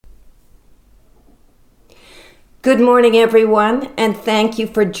Good morning, everyone, and thank you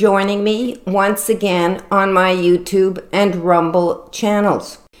for joining me once again on my YouTube and Rumble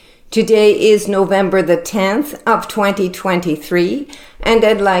channels. Today is November the 10th of 2023, and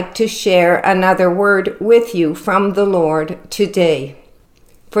I'd like to share another word with you from the Lord today.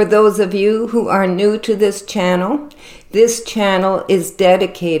 For those of you who are new to this channel is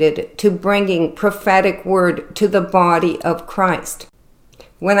dedicated to bringing prophetic word to the body of Christ.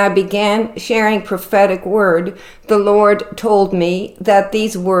 When I began sharing prophetic word, the Lord told me that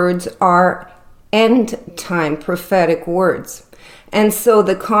these words are end-time prophetic words. And so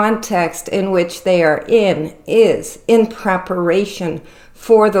the context in which they are in is in preparation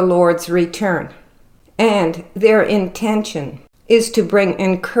for the Lord's return. And their intention is to bring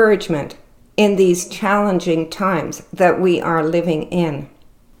encouragement in these challenging times that we are living in.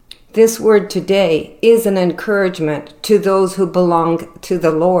 This word today is an encouragement to those who belong to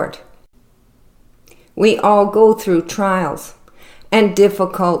the Lord. We all go through trials and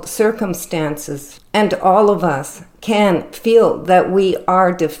difficult circumstances, and all of us can feel that we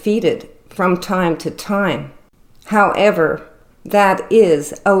are defeated from time to time. However, that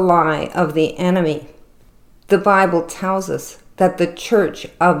is a lie of the enemy. The Bible tells us that the Church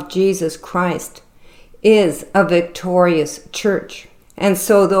of Jesus Christ is a victorious church. And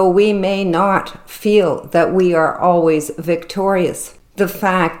so though we may not feel that we are always victorious, the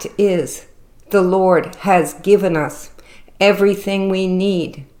fact is the Lord has given us everything we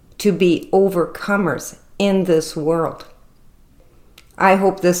need to be overcomers in this world. I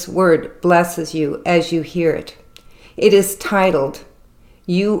hope this word blesses you as you hear it. It is titled,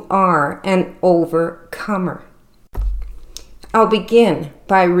 "You Are an Overcomer." I'll begin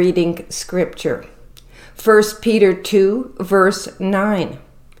by reading scripture. 1 Peter 2, verse 9.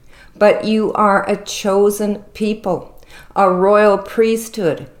 But you are a chosen people, a royal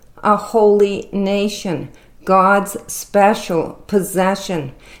priesthood, a holy nation, God's special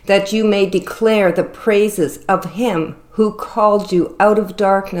possession, that you may declare the praises of Him who called you out of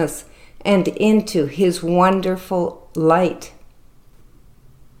darkness and into His wonderful light.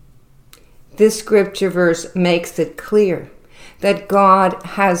 This scripture verse makes it clear that God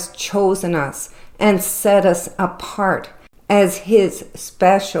has chosen us and set us apart as His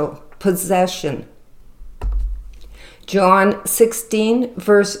special possession. John 16,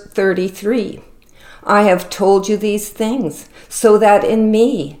 verse 33. I have told you these things so that in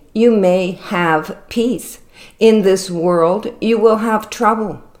me you may have peace. In this world you will have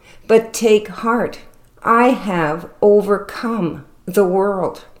trouble, but take heart. I have overcome the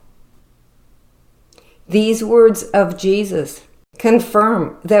world. These words of Jesus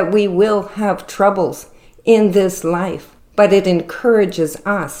confirm that we will have troubles in this life, but it encourages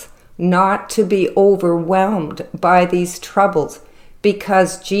us not to be overwhelmed by these troubles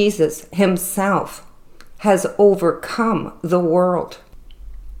because Jesus Himself has overcome the world.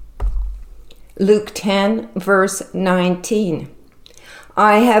 Luke 10, verse 19.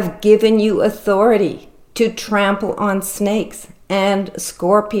 I have given you authority to trample on snakes and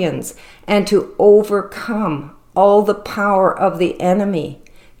scorpions and to overcome all the power of the enemy.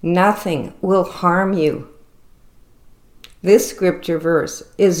 Nothing will harm you. This scripture verse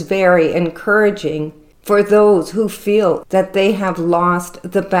is very encouraging for those who feel that they have lost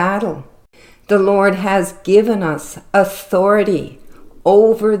the battle. The Lord has given us authority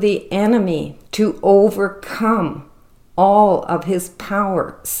over the enemy to overcome all of his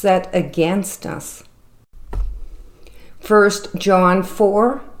power set against us. 1 John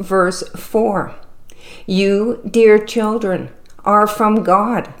 4, verse 4. You, dear children, are from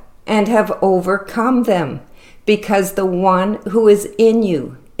God and have overcome them, because the one who is in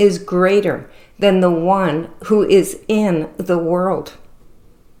you is greater than the one who is in the world.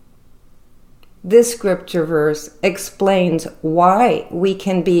 This scripture verse explains why we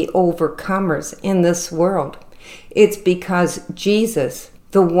can be overcomers in this world. It's because Jesus,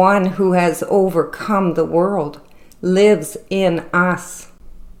 the one who has overcome the world, lives in us.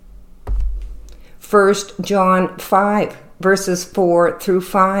 1 John 5, verses 4 through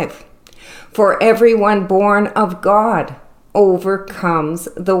 5. For everyone born of God overcomes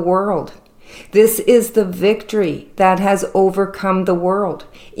the world. This is the victory that has overcome the world,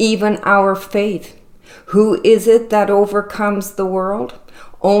 even our faith. Who is it that overcomes the world?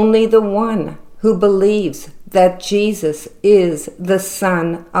 Only the one who believes that Jesus is the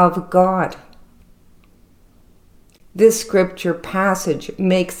Son of God. This scripture passage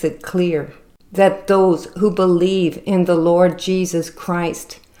makes it clear that those who believe in the Lord Jesus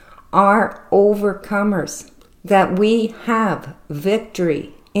Christ are overcomers, that we have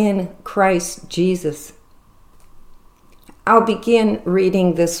victory in Christ Jesus. I'll begin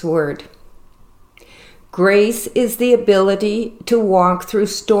reading this word. Grace is the ability to walk through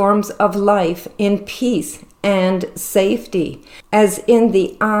storms of life in peace and safety, as in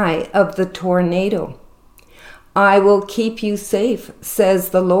the eye of the tornado. I will keep you safe, says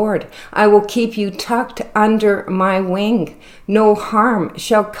the Lord. I will keep you tucked under my wing. No harm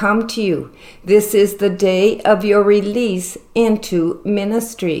shall come to you. This is the day of your release into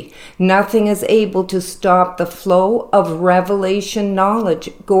ministry. Nothing is able to stop the flow of revelation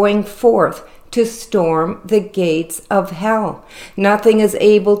knowledge going forth to storm the gates of hell. Nothing is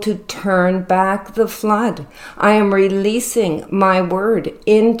able to turn back the flood. I am releasing my word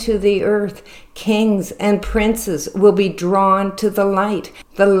into the earth. Kings and princes will be drawn to the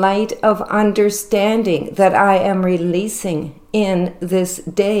light of understanding that I am releasing in this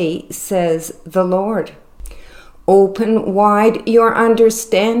day, says the Lord. Open wide your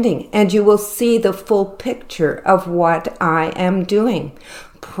understanding, and you will see the full picture of what I am doing.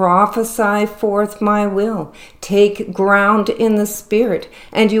 Prophesy forth my will. Take ground in the Spirit,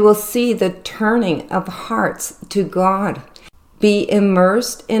 and you will see the turning of hearts to God. Be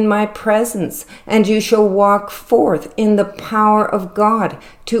immersed in my presence, and you shall walk forth in the power of God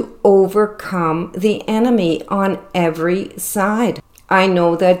to overcome the enemy on every side. I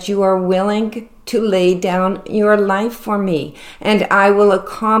know that you are willing to lay down your life for me, and I will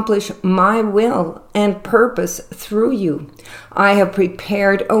accomplish my will and purpose through you. I have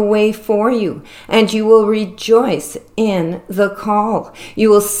prepared a way for you, and you will rejoice in the call.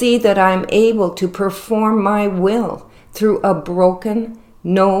 You will see that I am able to perform my will through a broken,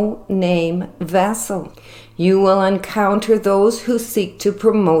 no-name vessel. You will encounter those who seek to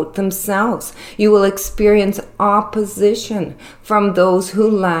promote themselves. You will experience opposition from those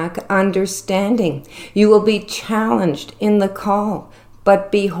who lack understanding. You will be challenged in the call.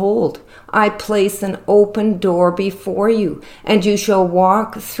 But behold, I place an open door before you, and you shall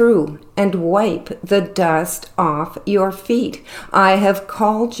walk through and wipe the dust off your feet. I have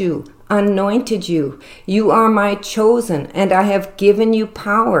called you, anointed you. You are my chosen, and I have given you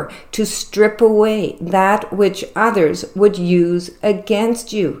power to strip away that which others would use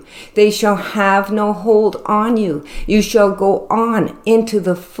against you. They shall have no hold on you. You shall go on into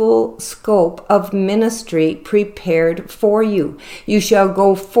the full scope of ministry prepared for you. You shall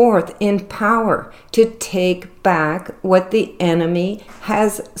go forth in power to take back what the enemy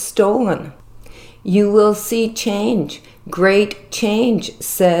has stolen. You will see change. Great change,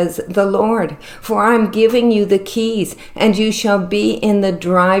 says the Lord, for I am giving you the keys, and you shall be in the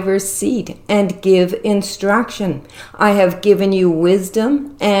driver's seat and give instruction. I have given you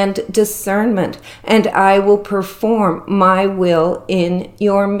wisdom and discernment, and I will perform my will in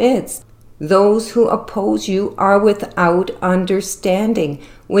your midst. Those who oppose you are without understanding,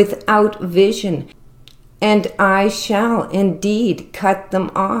 without vision, and I shall indeed cut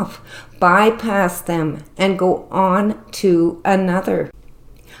them off, bypass them, and go on to another.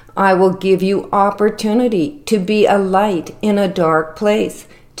 I will give you opportunity to be a light in a dark place,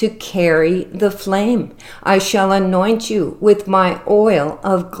 to carry the flame. I shall anoint you with my oil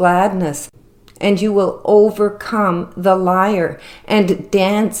of gladness, and you will overcome the liar and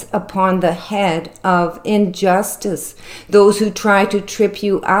dance upon the head of injustice. Those who try to trip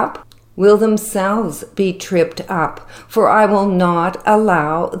you up will themselves be tripped up, for I will not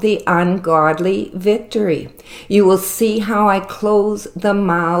allow the ungodly victory. You will see how I close the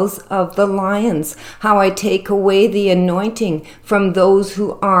mouths of the lions, how I take away the anointing from those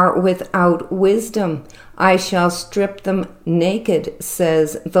who are without wisdom. I shall strip them naked,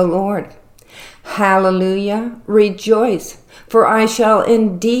 says the Lord. Hallelujah, rejoice, for I shall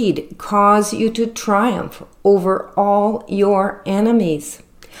indeed cause you to triumph over all your enemies.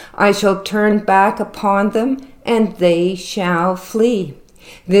 I shall turn back upon them, and they shall flee.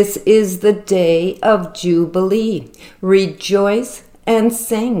 This is the day of Jubilee. Rejoice and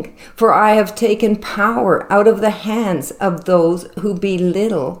sing, for I have taken power out of the hands of those who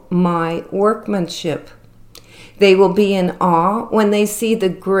belittle my workmanship. They will be in awe when they see the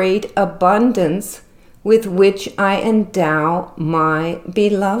great abundance with which I endow my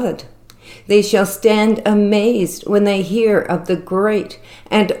beloved. They shall stand amazed when they hear of the great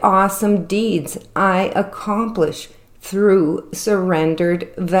and awesome deeds I accomplish through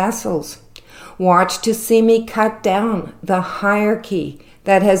surrendered vessels. Watch to see me cut down the hierarchy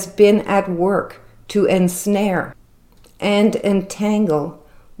that has been at work to ensnare and entangle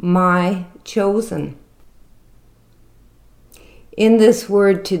my chosen. In this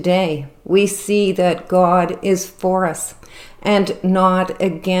word today, we see that God is for us and not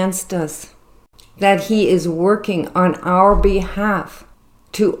against us, that He is working on our behalf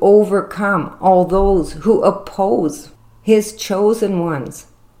to overcome all those who oppose His chosen ones.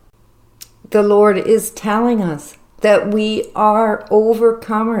 The Lord is telling us that we are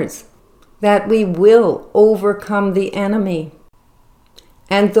overcomers, that we will overcome the enemy.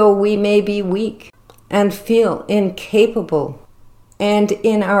 And though we may be weak and feel incapable, and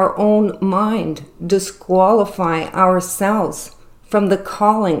in our own mind disqualify ourselves from the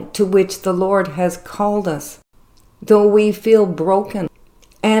calling to which the Lord has called us, though we feel broken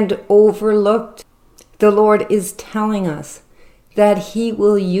and overlooked, the Lord is telling us that He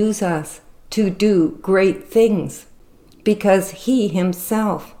will use us to do great things because He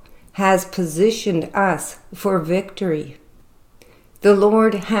Himself has positioned us for victory. The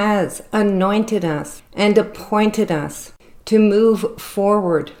Lord has anointed us and appointed us to move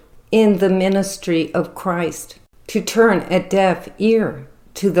forward in the ministry of Christ, to turn a deaf ear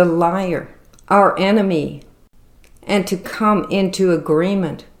to the liar, our enemy, and to come into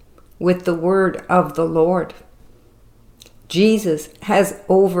agreement with the word of the Lord. Jesus has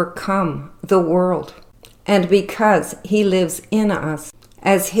overcome the world, and because He lives in us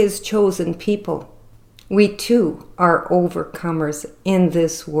as His chosen people, we too are overcomers in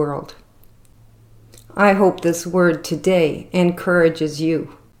this world. I hope this word today encourages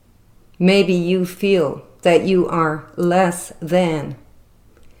you. Maybe you feel that you are less than,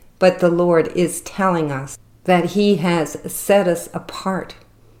 but the Lord is telling us that He has set us apart,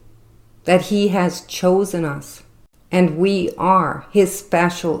 that He has chosen us, and we are His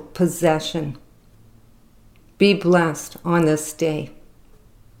special possession. Be blessed on this day.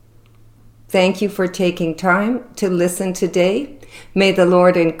 Thank you for taking time to listen today. May the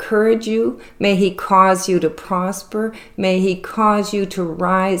Lord encourage you. May He cause you to prosper. May He cause you to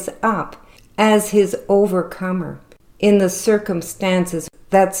rise up as His overcomer in the circumstances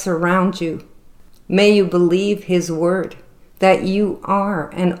that surround you. May you believe His word that you are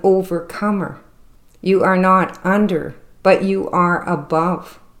an overcomer. You are not under, but you are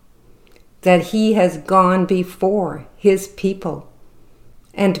above. That He has gone before His people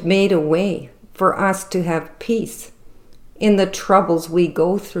and made a way for us to have peace in the troubles we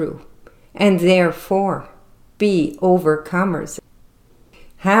go through, and therefore be overcomers.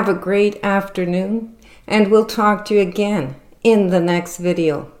 Have a great afternoon, and we'll talk to you again in the next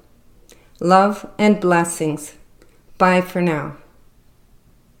video. Love and blessings. Bye for now.